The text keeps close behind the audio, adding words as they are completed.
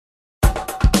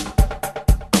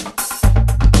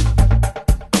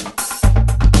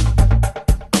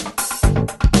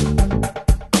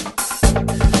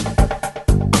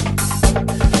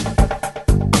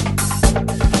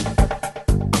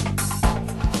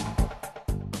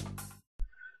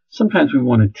sometimes we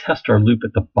want to test our loop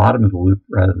at the bottom of the loop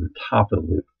rather than the top of the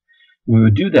loop. And we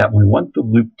would do that when we want the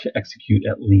loop to execute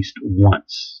at least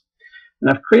once. And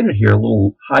I've created here a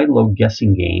little high-low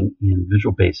guessing game in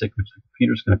Visual Basic, which the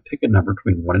computer is going to pick a number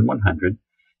between 1 and 100,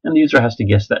 and the user has to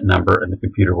guess that number, and the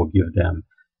computer will give them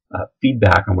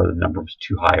feedback on whether the number was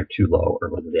too high or too low, or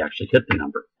whether they actually hit the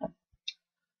number. Let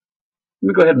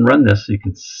me go ahead and run this so you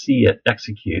can see it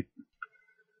execute.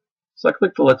 So I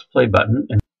click the Let's Play button,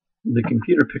 and the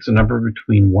computer picks a number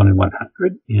between 1 and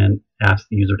 100 and asks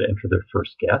the user to enter their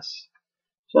first guess.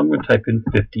 So I'm going to type in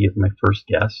 50 as my first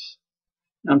guess.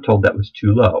 And I'm told that was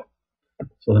too low.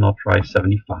 So then I'll try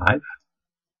 75,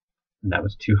 and that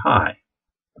was too high.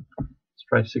 Let's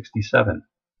try 67.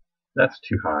 That's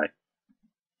too high.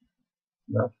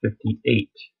 About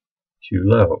 58, too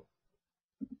low.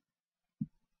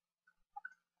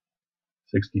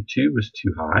 62 was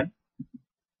too high.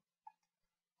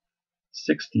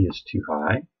 60 is too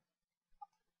high.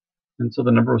 And so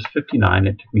the number was 59.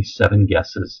 It took me 7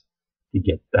 guesses to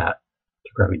get that,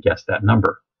 to grab and guess that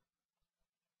number.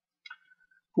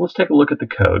 Let's take a look at the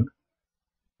code.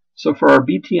 So for our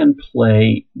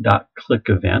btnplay.click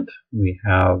event, we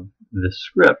have this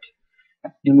script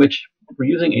in which we're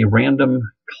using a random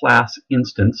class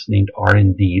instance named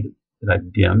RND that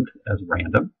I've dimmed as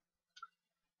random.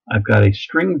 I've got a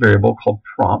string variable called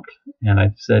prompt, and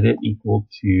I've set it equal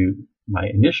to my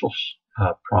initial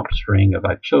prompt string of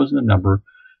I've chosen a number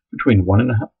between 1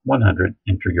 and 100,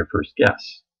 enter your first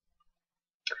guess.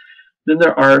 Then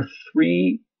there are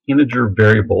 3 integer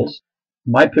variables.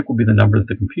 My pick will be the number that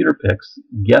the computer picks,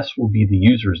 guess will be the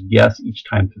user's guess each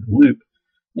time through the loop,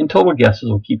 and total guesses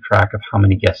will keep track of how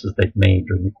many guesses they've made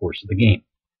during the course of the game.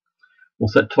 We'll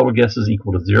set total guesses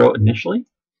equal to 0 initially,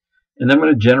 and then I'm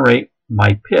going to generate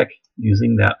my pick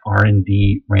using that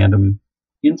RND random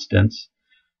instance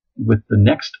with the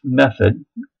next method,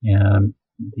 and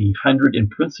the 100 in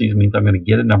parentheses means I'm going to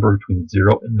get a number between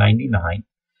 0 and 99,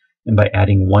 and by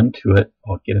adding 1 to it,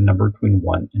 I'll get a number between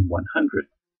 1 and 100.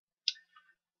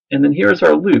 And then here's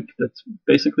our loop that's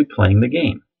basically playing the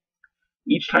game.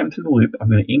 Each time through the loop, I'm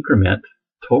going to increment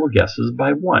total guesses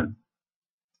by 1.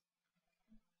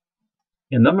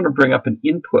 And then I'm going to bring up an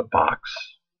input box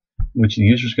in which the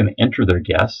user is going to enter their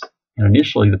guess. And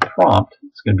initially, the prompt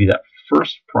is going to be that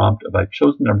first prompt of I've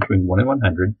chosen a number between 1 and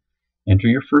 100, enter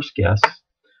your first guess.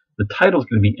 The title is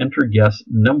going to be enter guess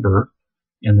number,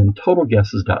 and then total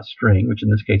guesses.string, which in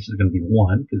this case is going to be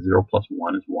 1, because 0 plus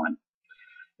 1 is 1.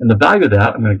 And the value of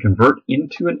that I'm going to convert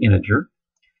into an integer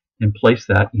and place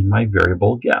that in my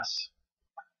variable guess.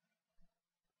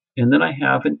 And then I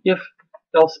have an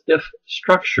if-else-if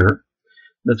structure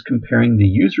that's comparing the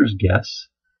user's guess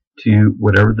to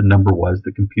whatever the number was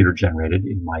the computer generated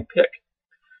in my pick.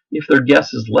 If their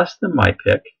guess is less than my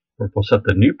pick, or we'll set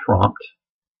the new prompt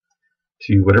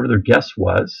to whatever their guess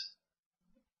was,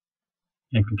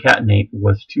 and concatenate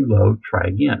was too low, try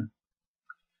again.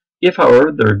 If,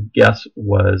 however, their guess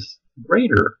was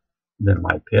greater than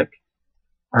my pick,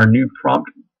 our new prompt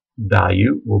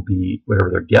value will be whatever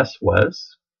their guess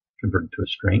was, converted to a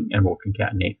string, and we'll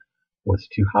concatenate was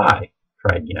too high,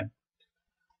 try again.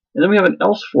 And then we have an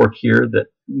else fork here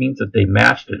that means that they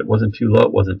matched it. It wasn't too low,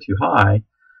 it wasn't too high.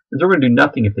 And so we're going to do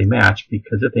nothing if they match,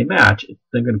 because if they match, it's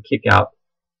then going to kick out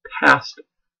past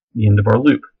the end of our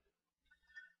loop.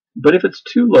 But if it's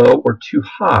too low or too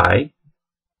high,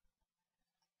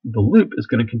 the loop is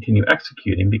going to continue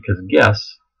executing because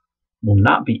guess will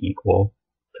not be equal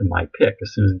to my pick.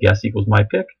 As soon as guess equals my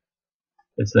pick,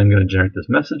 it's then going to generate this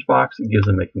message box. It gives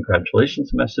them a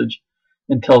congratulations message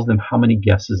and tells them how many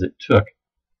guesses it took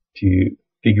to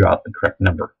figure out the correct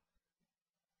number.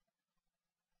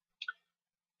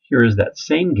 Here is that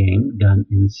same game done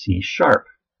in C#.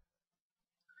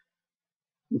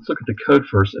 Let's look at the code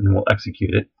first and then we'll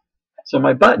execute it. So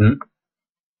my button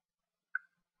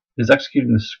is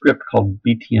executing the script called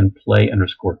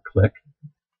btnplay_click.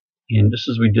 And just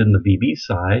as we did in the VB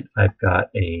side, I've got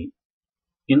a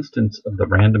instance of the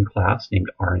random class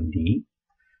named RND.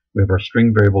 We have our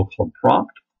string variable called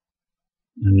prompt,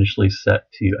 initially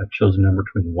set to I've chosen a number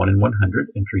between 1 and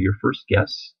 100. Enter your first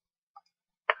guess.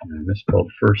 And I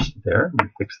misspelled first there. Let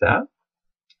me fix that.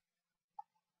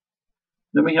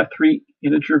 Then we have 3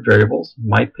 integer variables,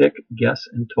 my pick, guess,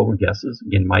 and total guesses.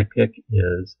 Again, my pick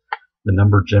is the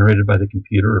number generated by the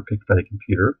computer or picked by the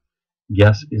computer.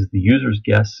 Guess is the user's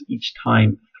guess each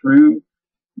time through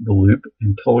the loop,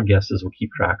 and total guesses will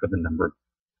keep track of the number of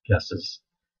guesses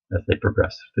as they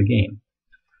progress through the game.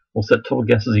 We'll set total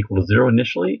guesses equal to 0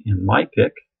 initially, and my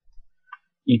pick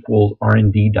equals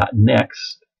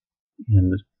rnd.next,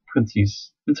 and the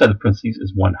parentheses, inside the parentheses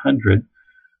is 100.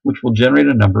 which will generate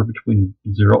a number between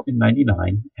 0 and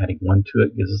 99. Adding 1 to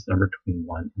it gives us a number between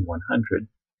 1 and 100.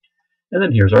 And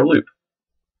then here's our loop.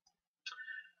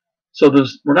 So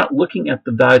we're not looking at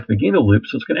the value at the beginning of the loop,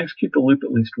 so it's going to execute the loop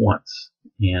at least once.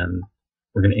 And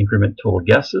we're going to increment total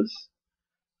guesses.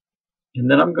 And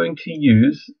then I'm going to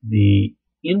use the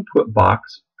input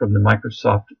box from the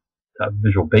Microsoft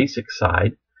Visual Basic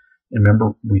side. And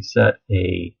remember, we set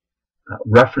a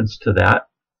reference to that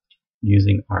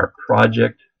using our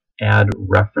project add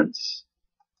reference.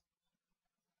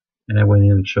 And I went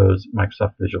in and chose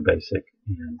Microsoft Visual Basic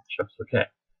and chose OK.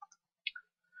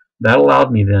 That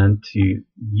allowed me then to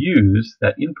use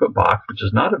that input box, which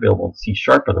is not available in C#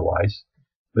 otherwise,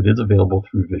 but is available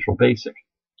through Visual Basic.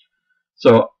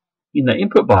 So in the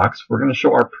input box, we're going to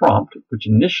show our prompt, which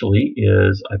initially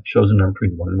is I've chosen a number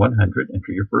between 1 and 100.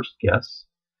 Enter your first guess.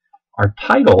 Our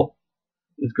title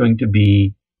is going to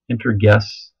be enter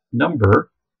guess number,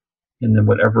 and then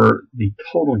whatever the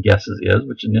total guesses is,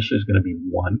 which initially is going to be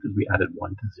 1 because we added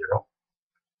 1 to 0.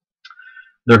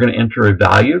 They're going to enter a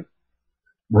value.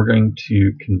 We're going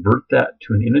to convert that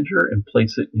to an integer and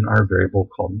place it in our variable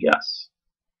called guess.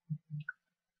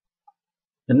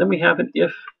 And then we have an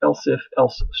if, else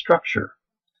structure.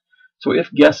 So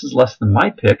if guess is less than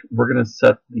my pick, we're going to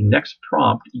set the next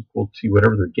prompt equal to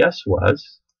whatever their guess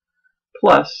was,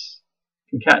 plus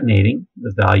concatenating,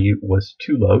 the value was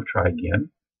too low, try again.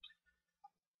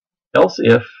 Else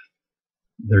if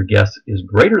their guess is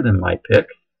greater than my pick,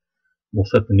 we'll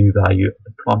set the new value of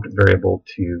the prompt variable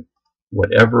to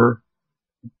whatever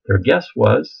their guess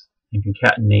was and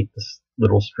concatenate this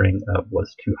little string of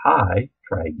was too high,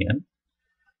 try again.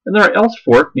 And then our else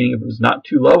fork, meaning if it was not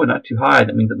too low and not too high,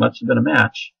 that means it must have been a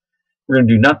match. We're going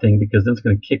to do nothing because then it's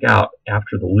going to kick out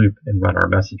after the loop and run our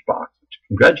message box, which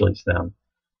congratulates them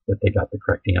that they got the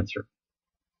correct answer.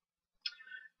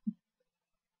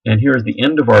 And here is the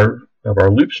end of our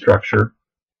loop structure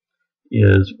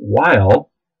is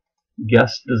while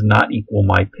guess does not equal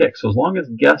my pick. So as long as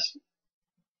guess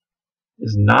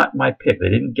is not my pick, they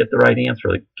didn't get the right answer,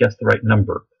 they guessed the right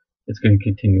number, it's going to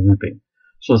continue looping.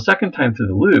 So the second time through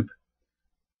the loop,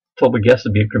 total guess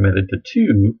will be incremented to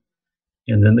 2,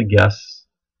 and then the guess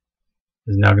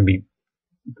is now going to be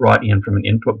brought in from an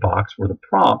input box where the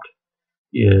prompt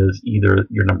is either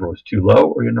your number was too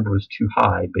low or your number was too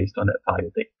high based on that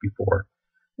value before.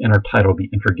 And our title will be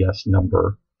enter guess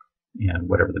number, and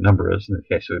whatever the number is, in this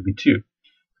case it would be 2.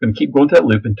 It's going to keep going through that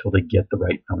loop until they get the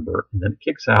right number, and then it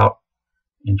kicks out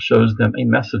and shows them a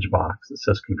message box that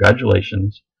says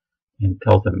congratulations and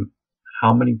tells them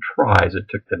how many tries it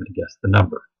took them to guess the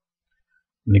number.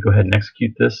 Let me go ahead and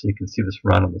execute this so you can see this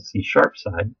run on the C#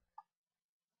 side.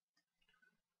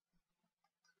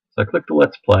 So I click the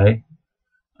Let's Play.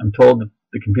 I'm told that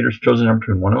the computer's chosen a number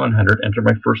between 1 and 100. Enter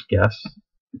my first guess.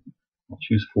 I'll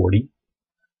choose 40.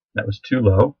 That was too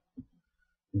low.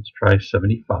 Let's try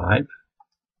 75.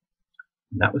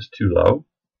 And that was too low.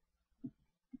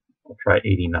 I'll try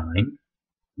 89.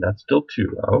 That's still too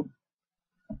low.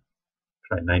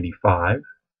 Try 95.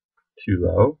 Too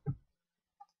low.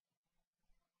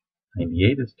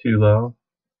 98 is too low.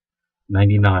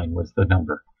 99 was the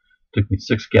number. It took me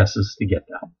 6 guesses to get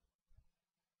that.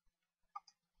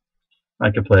 I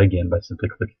can play again by simply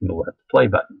clicking the Let's Play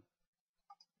button.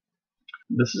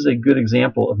 This is a good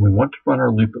example of when we want to run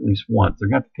our loop at least once. They're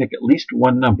going to have to pick at least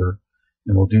one number,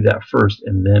 and we'll do that first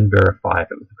and then verify if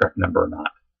it was the correct number or not.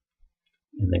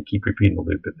 And then keep repeating the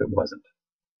loop if it wasn't.